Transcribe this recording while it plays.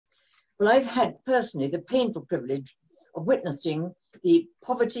Well, I've had personally the painful privilege of witnessing the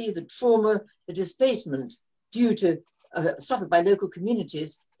poverty, the trauma, the displacement due to suffered by local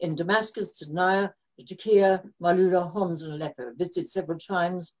communities in Damascus, Sinai, Latakia, Malula, Homs, and Aleppo. I visited several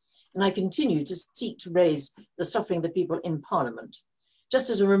times, and I continue to seek to raise the suffering of the people in Parliament.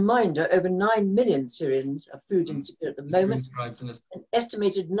 Just as a reminder, over 9 million Syrians are food insecure at the moment. An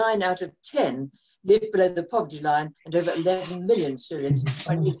estimated 9 out of 10 live below the poverty line, and over 11 million Syrians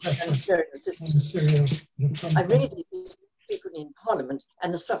are in need of humanitarian assistance. I've raised this frequently in Parliament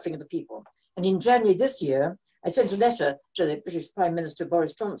and the suffering of the people. And in January this year, I sent a letter to the British Prime Minister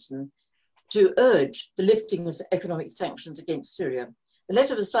Boris Johnson to urge the lifting of economic sanctions against Syria. The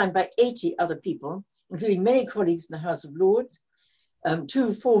letter was signed by 80 other people, including many colleagues in the House of Lords,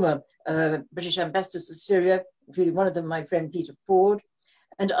 2 former British ambassadors to Syria, including one of them, my friend Peter Ford,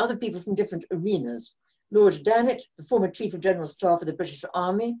 and other people from different arenas. Lord Danett, the former Chief of General Staff of the British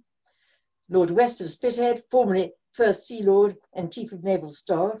Army, Lord West of Spithead, formerly First Sea Lord and Chief of Naval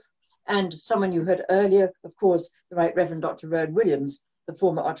Staff, and someone you heard earlier, of course, the Right Reverend Dr. Rowan Williams, the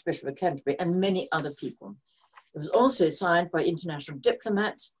former Archbishop of Canterbury, and many other people. It was also signed by international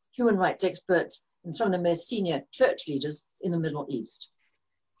diplomats, human rights experts, and some of the most senior church leaders in the Middle East.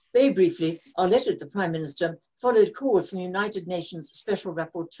 Very briefly, our letter to the Prime Minister followed calls from the United Nations Special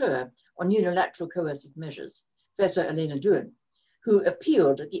Rapporteur on Unilateral Coercive Measures, Professor Elena Duin, who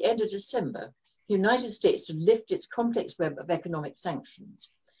appealed at the end of December for the United States to lift its complex web of economic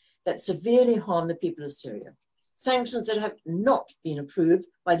sanctions that severely harm the people of Syria. Sanctions that have not been approved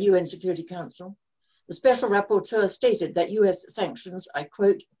by the UN Security Council. The Special Rapporteur stated that US sanctions, I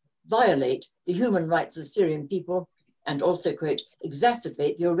quote, violate the human rights of the Syrian people and also, quote,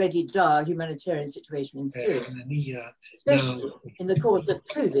 exacerbate the already dire humanitarian situation in Syria, especially in the course of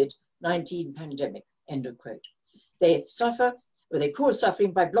COVID-19 pandemic, end of quote. They suffer, or they cause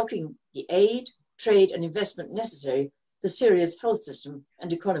suffering by blocking the aid, trade, and investment necessary for Syria's health system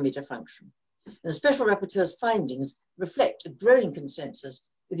and economy to function. And the Special Rapporteur's findings reflect a growing consensus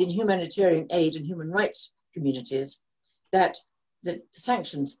within humanitarian aid and human rights communities that the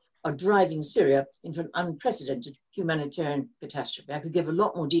sanctions are driving Syria into an unprecedented humanitarian catastrophe. I could give a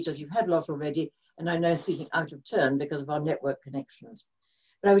lot more details. You've had a lot already, and I know speaking out of turn because of our network connections.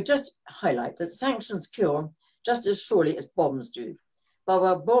 But I would just highlight that sanctions kill just as surely as bombs do. But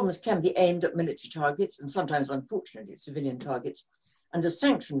while bombs can be aimed at military targets, and sometimes, unfortunately, civilian targets, under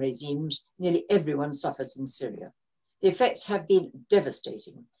sanction regimes, nearly everyone suffers in Syria. The effects have been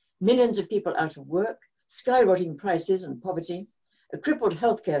devastating. Millions of people out of work, skyrocketing prices and poverty, a crippled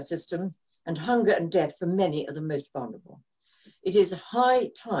healthcare system, and hunger and death for many of the most vulnerable. It is high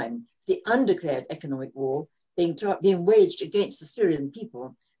time the undeclared economic war being waged against the Syrian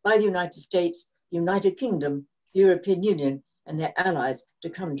people by the United States, the United Kingdom, the European Union, and their allies to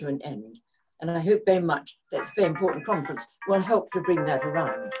come to an end. And I hope very much that this very important conference will help to bring that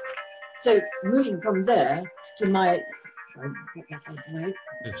around. So moving from there to my,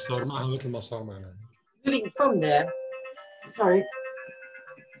 moving from there, sorry,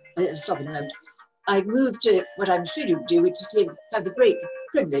 stop in a moment. I move to what I'm sure you do, which is to have the great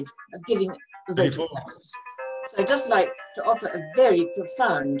privilege of giving a vote of thanks. So I'd just like to offer a very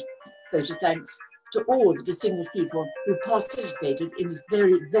profound vote of thanks to all the distinguished people who participated in this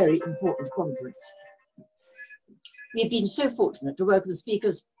very, very important conference. We've been so fortunate to work with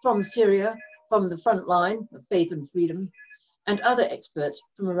speakers from Syria, from the front line of faith and freedom, and other experts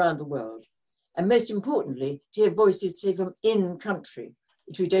from around the world. And most importantly, to hear voices, say, from in country,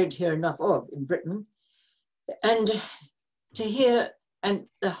 which we don't hear enough of in Britain, and to hear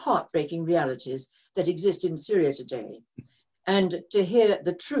the heartbreaking realities that exist in Syria today, and to hear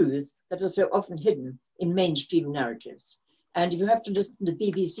the truths that are so often hidden in mainstream narratives. And if you have to listen to the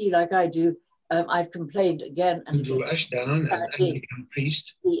BBC like I do, I've complained again and again about the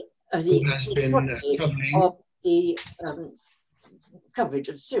quality of the coverage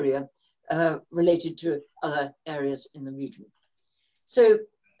of Syria related to other areas in the region. So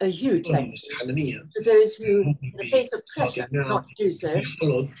a huge thank you to those who, in the face of pressure not to do so,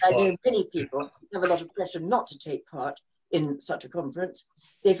 I know many people have a lot of pressure not to take part in such a conference.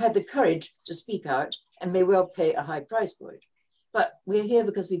 They've had the courage to speak out and may well pay a high price for it. But we're here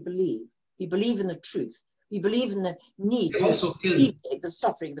because we believe. We believe in the truth. We believe in the need to alleviate the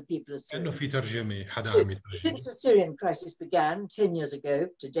suffering of the people of Syria. Since the Syrian crisis began 10 years ago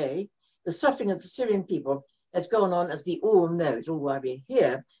today, the suffering of the Syrian people has gone on, as we all know, it's all why we're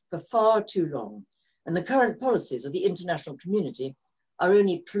here, for far too long. And the current policies of the international community are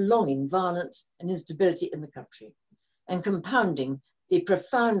only prolonging violence and instability in the country and compounding the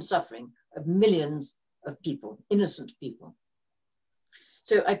profound suffering of millions of people, innocent people.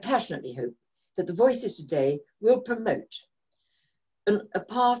 So I passionately hope that the voices today will promote a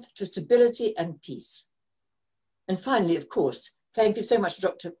path to stability and peace. And finally, of course, thank you so much to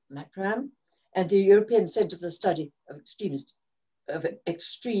Dr. Macram and the European Centre for the Study of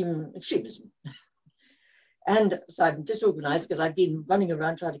Extremism. And so I'm disorganized because I've been running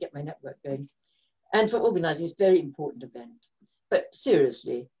around trying to get my network going, and for organizing this very important event. But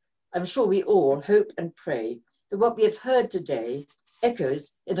seriously, I'm sure we all hope and pray that what we have heard today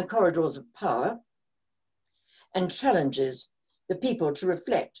echoes in the corridors of power and challenges the people to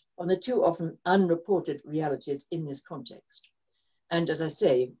reflect on the too often unreported realities in this context. And as I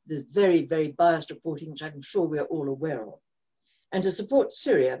say, there's very, very biased reporting, which I'm sure we are all aware of. And to support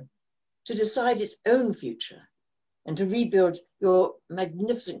Syria to decide its own future and to rebuild your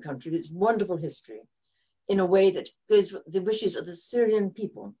magnificent country with its wonderful history in a way that goes with the wishes of the Syrian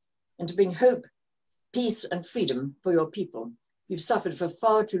people, and to bring hope, peace and freedom for your people. You've suffered for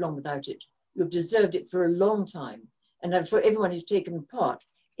far too long without it. You've deserved it for a long time. And I'm sure everyone who's taken part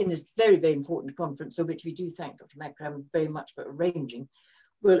in this very, very important conference, for which we do thank Dr. Macram very much for arranging,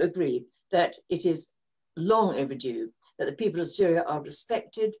 will agree that it is long overdue that the people of Syria are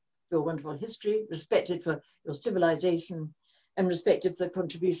respected for your wonderful history, respected for your civilization, and respected for the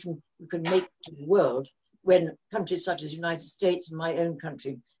contribution you can make to the world when countries such as the United States and my own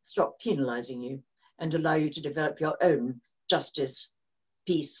country stop penalizing you and allow you to develop your own justice,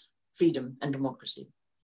 peace, freedom, and democracy.